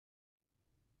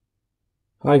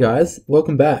Hi guys,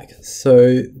 welcome back.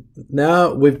 So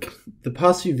now with the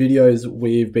past few videos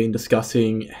we've been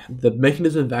discussing the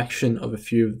mechanism of action of a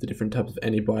few of the different types of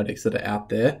antibiotics that are out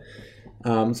there.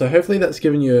 So hopefully that's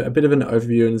given you a bit of an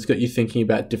overview and has got you thinking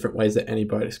about different ways that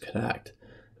antibiotics could act.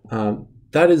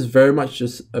 That is very much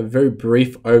just a very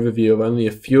brief overview of only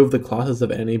a few of the classes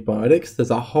of antibiotics.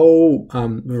 There's a whole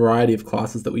variety of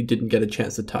classes that we didn't get a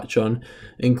chance to touch on,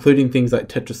 including things like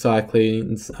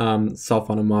tetracyclines,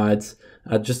 sulfonamides,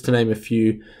 just to name a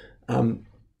few.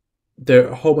 There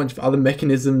are a whole bunch of other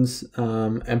mechanisms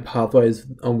and pathways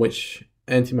on which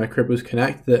antimicrobials can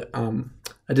act that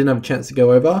I didn't have a chance to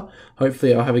go over.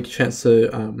 Hopefully I'll have a chance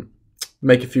to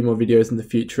make a few more videos in the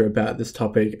future about this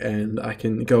topic and I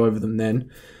can go over them then.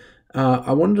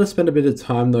 I wanted to spend a bit of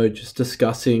time though just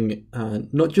discussing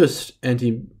not just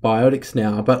antibiotics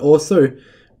now, but also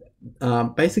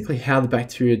basically how the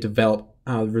bacteria develop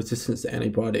resistance to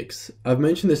antibiotics. I've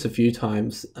mentioned this a few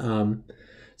times,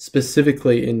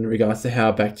 specifically in regards to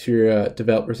how bacteria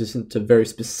develop resistance to very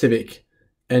specific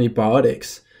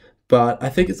antibiotics, but I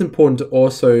think it's important to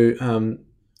also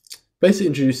basically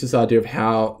introduce this idea of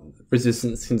how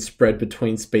resistance can spread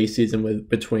between species and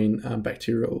between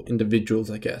bacterial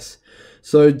individuals, I guess.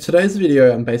 So today's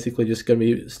video, I'm basically just going to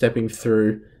be stepping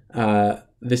through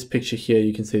this picture here.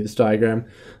 You can see this diagram.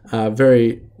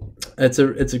 It's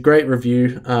a great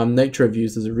review. Nature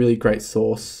Reviews is a really great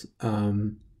source.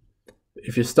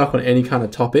 If you're stuck on any kind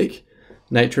of topic,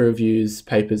 Nature Reviews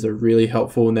papers are really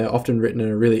helpful and they're often written in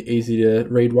a really easy to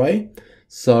read way.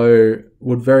 So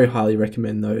would very highly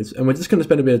recommend those. And we're just going to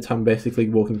spend a bit of time basically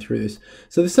walking through this.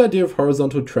 So this idea of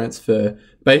horizontal transfer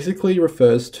basically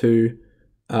refers to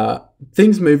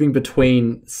things moving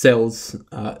between cells.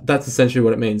 That's essentially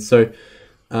what it means. So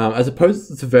as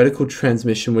opposed to vertical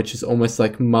transmission, which is almost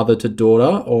like mother to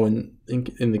daughter, or in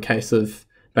the case of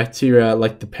bacteria,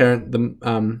 like the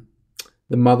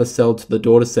mother cell to the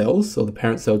daughter cells, or the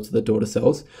parent cell to the daughter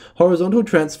cells, horizontal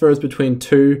transfer is between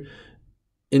two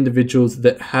individuals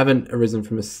that haven't arisen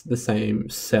from the same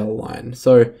cell line.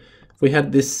 So if we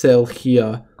had this cell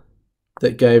here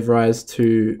that gave rise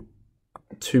to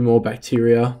two more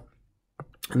bacteria,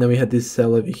 and then we had this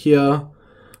cell over here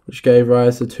which gave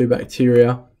rise to two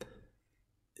bacteria,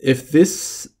 if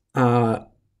this cell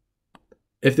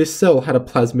had a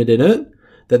plasmid in it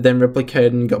that then replicated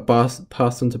and got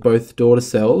passed on to both daughter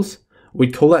cells,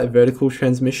 we'd call that vertical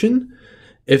transmission.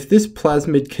 If this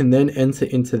plasmid can then enter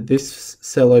into this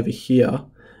cell over here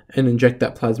and inject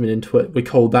that plasmid into it, we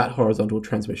call that horizontal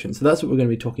transmission. So that's what we're going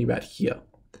to be talking about here.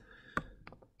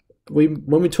 When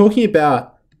we're talking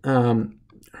about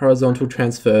horizontal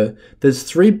transfer, there's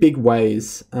three big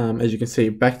ways, as you can see: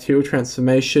 bacterial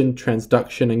transformation,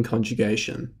 transduction, and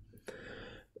conjugation.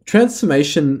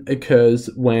 Transformation occurs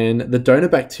when the donor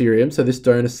bacterium, so this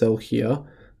donor cell here,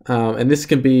 and this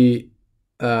can be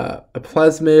a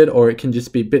plasmid or it can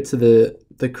just be bits of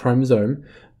the chromosome.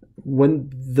 When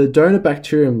the donor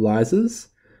bacterium lyses,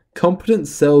 competent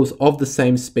cells of the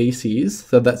same species,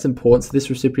 so that's important, so this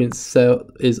recipient cell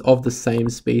is of the same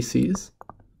species,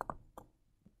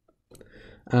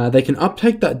 they can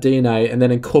uptake that DNA and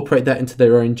then incorporate that into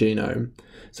their own genome.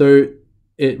 So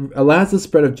it allows the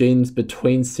spread of genes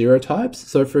between serotypes.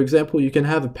 So for example, you can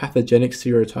have a pathogenic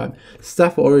serotype.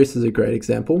 Staph aureus is a great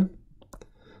example.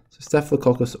 So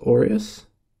Staphylococcus aureus.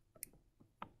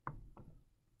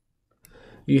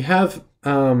 You have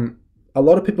a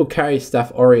lot of people carry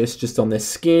Staph aureus just on their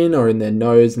skin or in their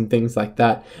nose and things like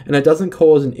that, and it doesn't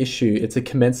cause an issue. It's a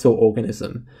commensal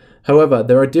organism. However,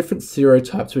 there are different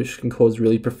serotypes which can cause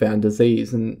really profound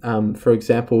disease. And for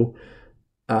example,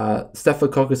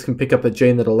 Staphylococcus can pick up a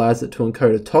gene that allows it to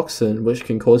encode a toxin which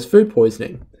can cause food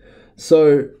poisoning.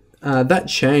 So that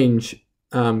change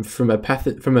from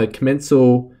a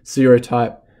commensal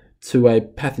serotype to a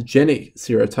pathogenic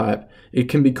serotype, it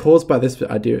can be caused by this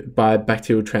idea, by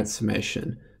bacterial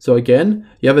transformation. So again,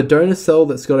 you have a donor cell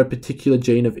that's got a particular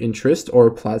gene of interest or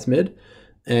a plasmid,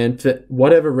 and for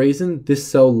whatever reason, this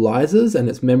cell lyses and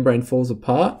its membrane falls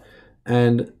apart,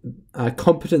 and a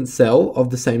competent cell of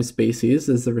the same species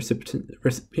as the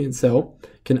recipient cell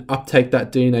can uptake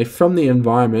that DNA from the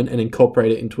environment and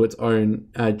incorporate it into its own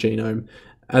genome.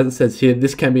 As it says here,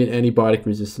 this can be an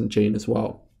antibiotic-resistant gene as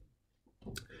well.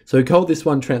 So we call this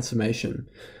one transformation.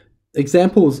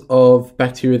 Examples of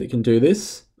bacteria that can do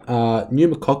this are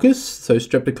pneumococcus, so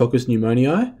Streptococcus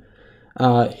pneumoniae,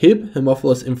 Hib,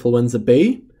 Haemophilus influenza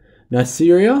B,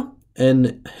 Neisseria, and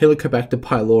Helicobacter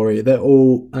pylori. They're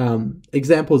all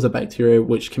examples of bacteria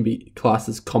which can be classed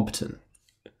as competent.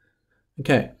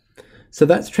 Okay, so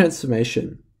that's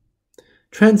transformation.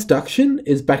 Transduction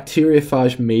is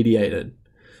bacteriophage mediated.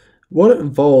 What it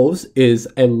involves is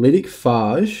a lytic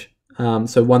phage,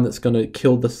 so one that's going to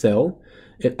kill the cell.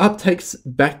 It uptakes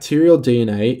bacterial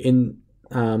DNA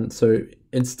so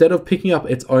instead of picking up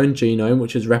its own genome,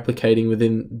 which is replicating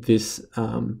within this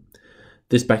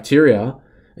bacteria,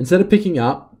 instead of picking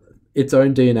up its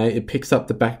own DNA, it picks up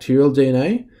the bacterial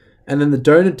DNA, and then the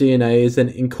donor DNA is then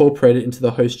incorporated into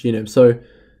the host genome. So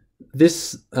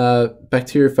this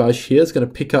bacteriophage here is going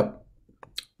to pick up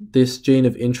this gene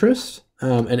of interest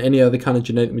and any other kind of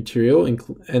genetic material,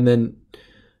 and then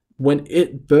when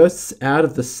it bursts out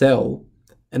of the cell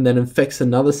and then infects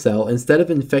another cell, instead of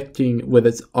infecting with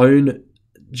its own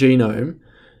genome,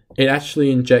 it actually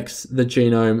injects the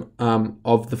genome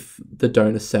of the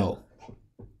donor cell.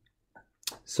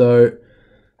 So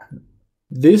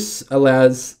this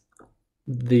allows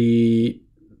the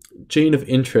gene of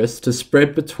interest to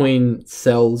spread between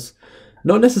cells,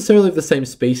 not necessarily of the same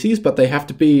species, but they have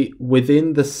to be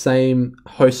within the same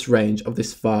host range of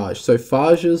this phage. So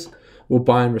phages will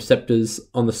bind receptors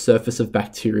on the surface of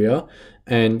bacteria,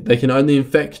 and they can only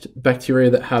infect bacteria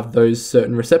that have those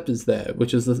certain receptors there,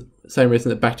 which is the same reason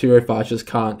that bacteriophages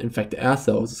can't infect our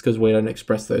cells. It's because we don't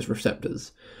express those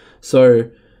receptors. So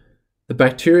the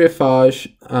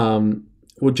bacteriophage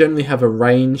will generally have a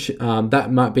range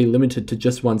that might be limited to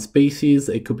just one species.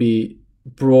 It could be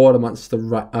broad amongst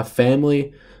a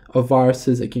family of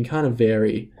viruses. It can kind of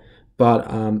vary, but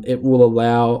it will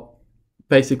allow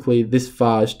basically this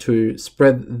phage to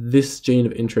spread this gene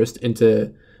of interest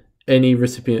into any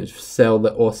recipient cell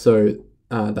that also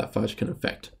that phage can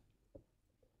infect.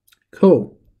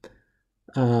 Cool.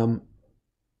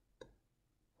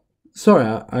 Sorry,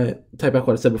 I take back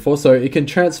what I said before. So it can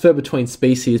transfer between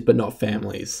species, but not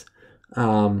families.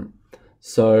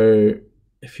 So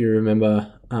if you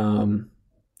remember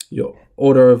your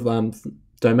order of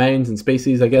domains and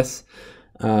species, I guess.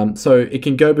 So it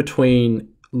can go between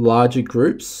larger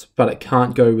groups, but it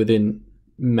can't go within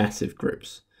massive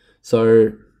groups.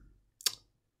 So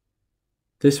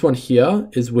this one here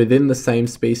is within the same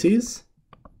species.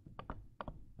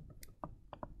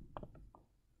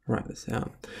 Write this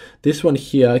out. This one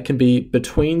here can be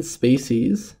between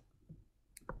species,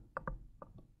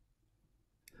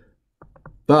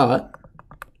 but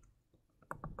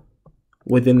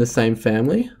within the same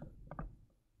family.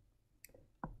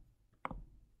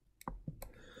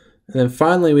 And then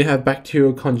finally, we have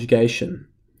bacterial conjugation.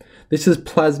 This is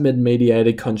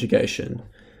plasmid-mediated conjugation.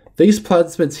 These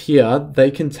plasmids here,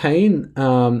 they contain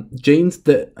genes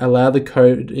that allow the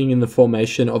coding and the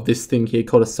formation of this thing here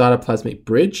called a cytoplasmic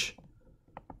bridge.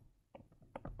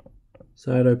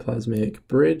 Cytoplasmic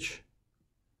bridge.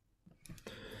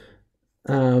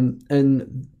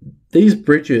 And these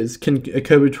bridges can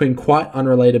occur between quite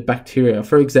unrelated bacteria.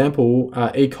 For example,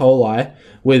 E. coli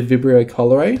with Vibrio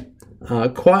cholerae.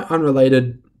 Quite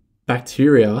unrelated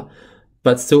bacteria,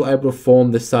 but still able to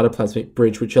form this cytoplasmic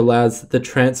bridge, which allows the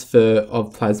transfer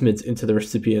of plasmids into the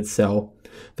recipient cell.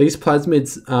 These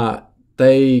plasmids,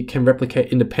 they can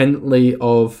replicate independently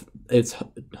of its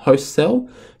host cell,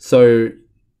 so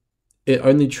it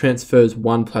only transfers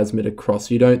one plasmid across.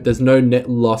 There's no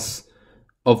net loss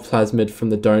of plasmid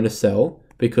from the donor cell,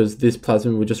 because this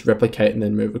plasmid will just replicate and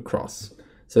then move across.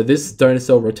 So this donor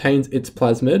cell retains its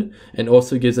plasmid and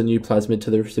also gives a new plasmid to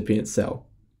the recipient cell.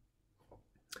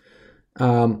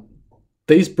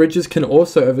 These bridges can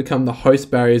also overcome the host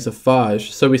barriers of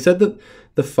phage. So we said that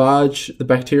the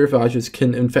bacteriophages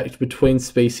can infect between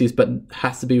species, but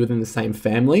has to be within the same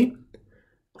family.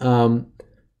 The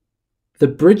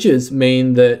bridges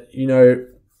mean that,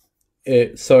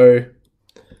 so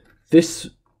this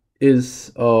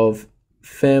is of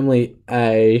family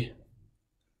A.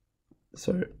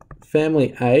 So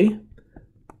family A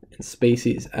and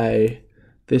species A.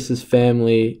 This is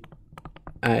family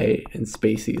A and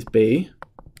species B.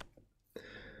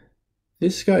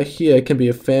 This guy here can be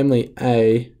a family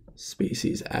A,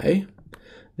 species A.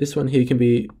 This one here can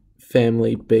be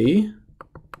family B,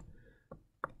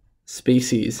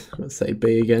 species, let's say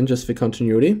B again, just for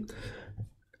continuity.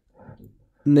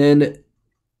 And then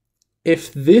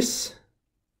if this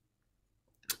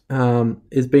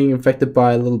is being infected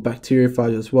by a little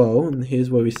bacteriophage as well, and here's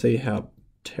where we see how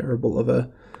terrible of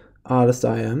a artist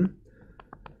I am.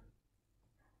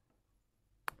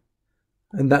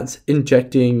 And that's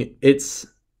injecting its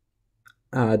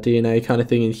DNA kind of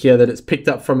thing in here that it's picked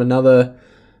up from another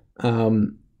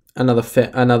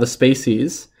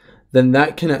species. Then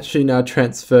that can actually now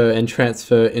transfer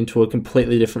into a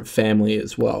completely different family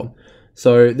as well.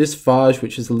 So this phage,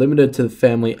 which is limited to the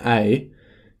family A,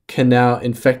 can now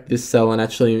infect this cell and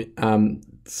actually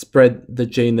spread the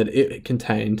gene that it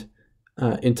contained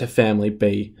into family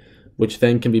B, which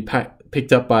then can be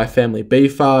picked up by a family B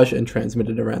phage and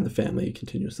transmitted around the family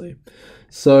continuously.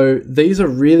 So these are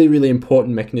really, really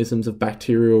important mechanisms of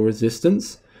bacterial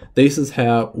resistance. This is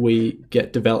how we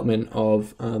get development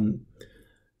of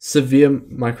severe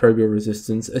microbial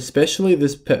resistance, especially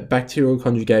this bacterial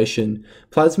conjugation.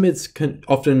 Plasmids can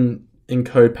often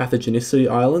encode pathogenicity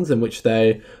islands in which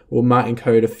they might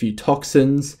encode a few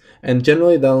toxins, and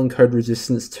generally they'll encode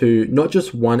resistance to not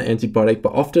just one antibiotic,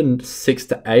 but often 6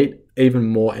 to 8, even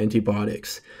more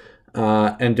antibiotics,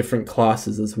 and different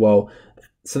classes as well.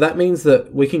 So that means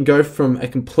that we can go from a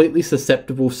completely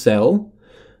susceptible cell,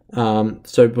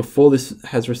 so before this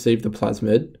has received the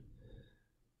plasmid,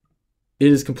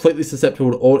 it is completely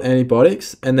susceptible to all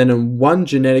antibiotics, and then in one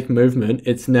genetic movement,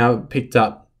 it's now picked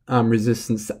up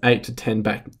resistance to 8 to 10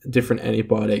 different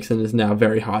antibiotics, and is now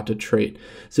very hard to treat.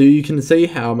 So you can see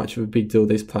how much of a big deal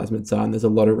these plasmids are, and there's a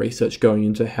lot of research going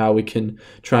into how we can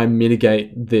try and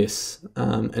mitigate this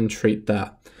and treat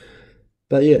that.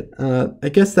 But yeah, I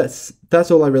guess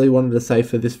that's all I really wanted to say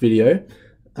for this video.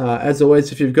 As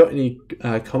always, if you've got any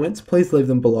comments, please leave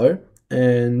them below,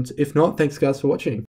 and if not, thanks guys for watching.